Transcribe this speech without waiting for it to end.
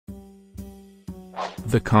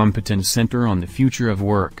The Competence Centre on the Future of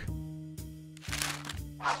Work.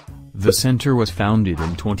 The centre was founded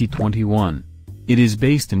in 2021. It is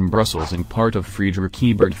based in Brussels and part of Friedrich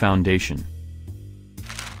Ebert Foundation.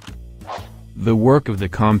 The work of the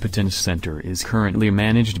Competence Centre is currently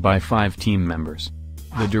managed by 5 team members: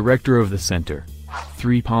 the director of the centre,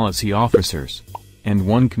 3 policy officers, and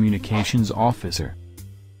 1 communications officer.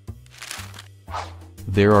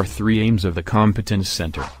 There are 3 aims of the Competence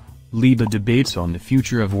Centre: lead the debates on the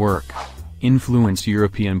future of work, influence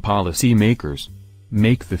European policy makers,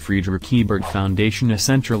 make the Friedrich Ebert Foundation a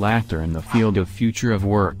central actor in the field of future of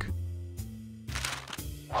work.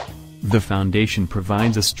 The foundation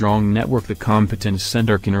provides a strong network the Competence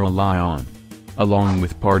Centre can rely on, along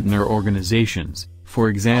with partner organizations, for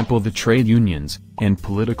example the trade unions, and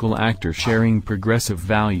political actors sharing progressive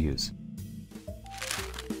values.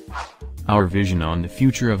 Our vision on the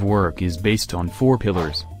future of work is based on 4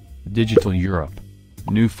 pillars: digital Europe,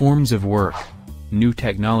 new forms of work, new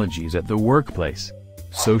technologies at the workplace,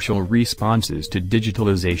 social responses to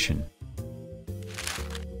digitalization.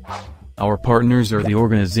 Our partners are the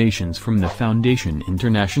organizations from the Foundation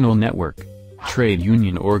International Network, trade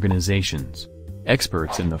union organizations,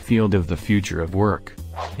 experts in the field of the future of work,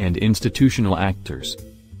 and institutional actors.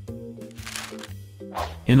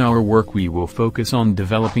 In our work we will focus on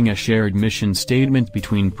developing a shared mission statement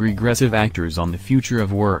between progressive actors on the future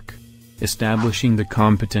of work, establishing the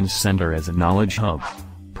Competence Centre as a knowledge hub,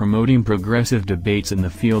 promoting progressive debates in the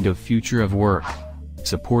field of future of work,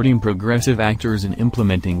 supporting progressive actors in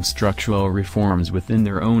implementing structural reforms within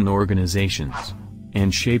their own organizations,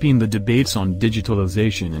 and shaping the debates on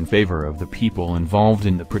digitalization in favor of the people involved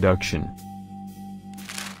in the production.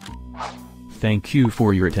 Thank you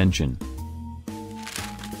for your attention.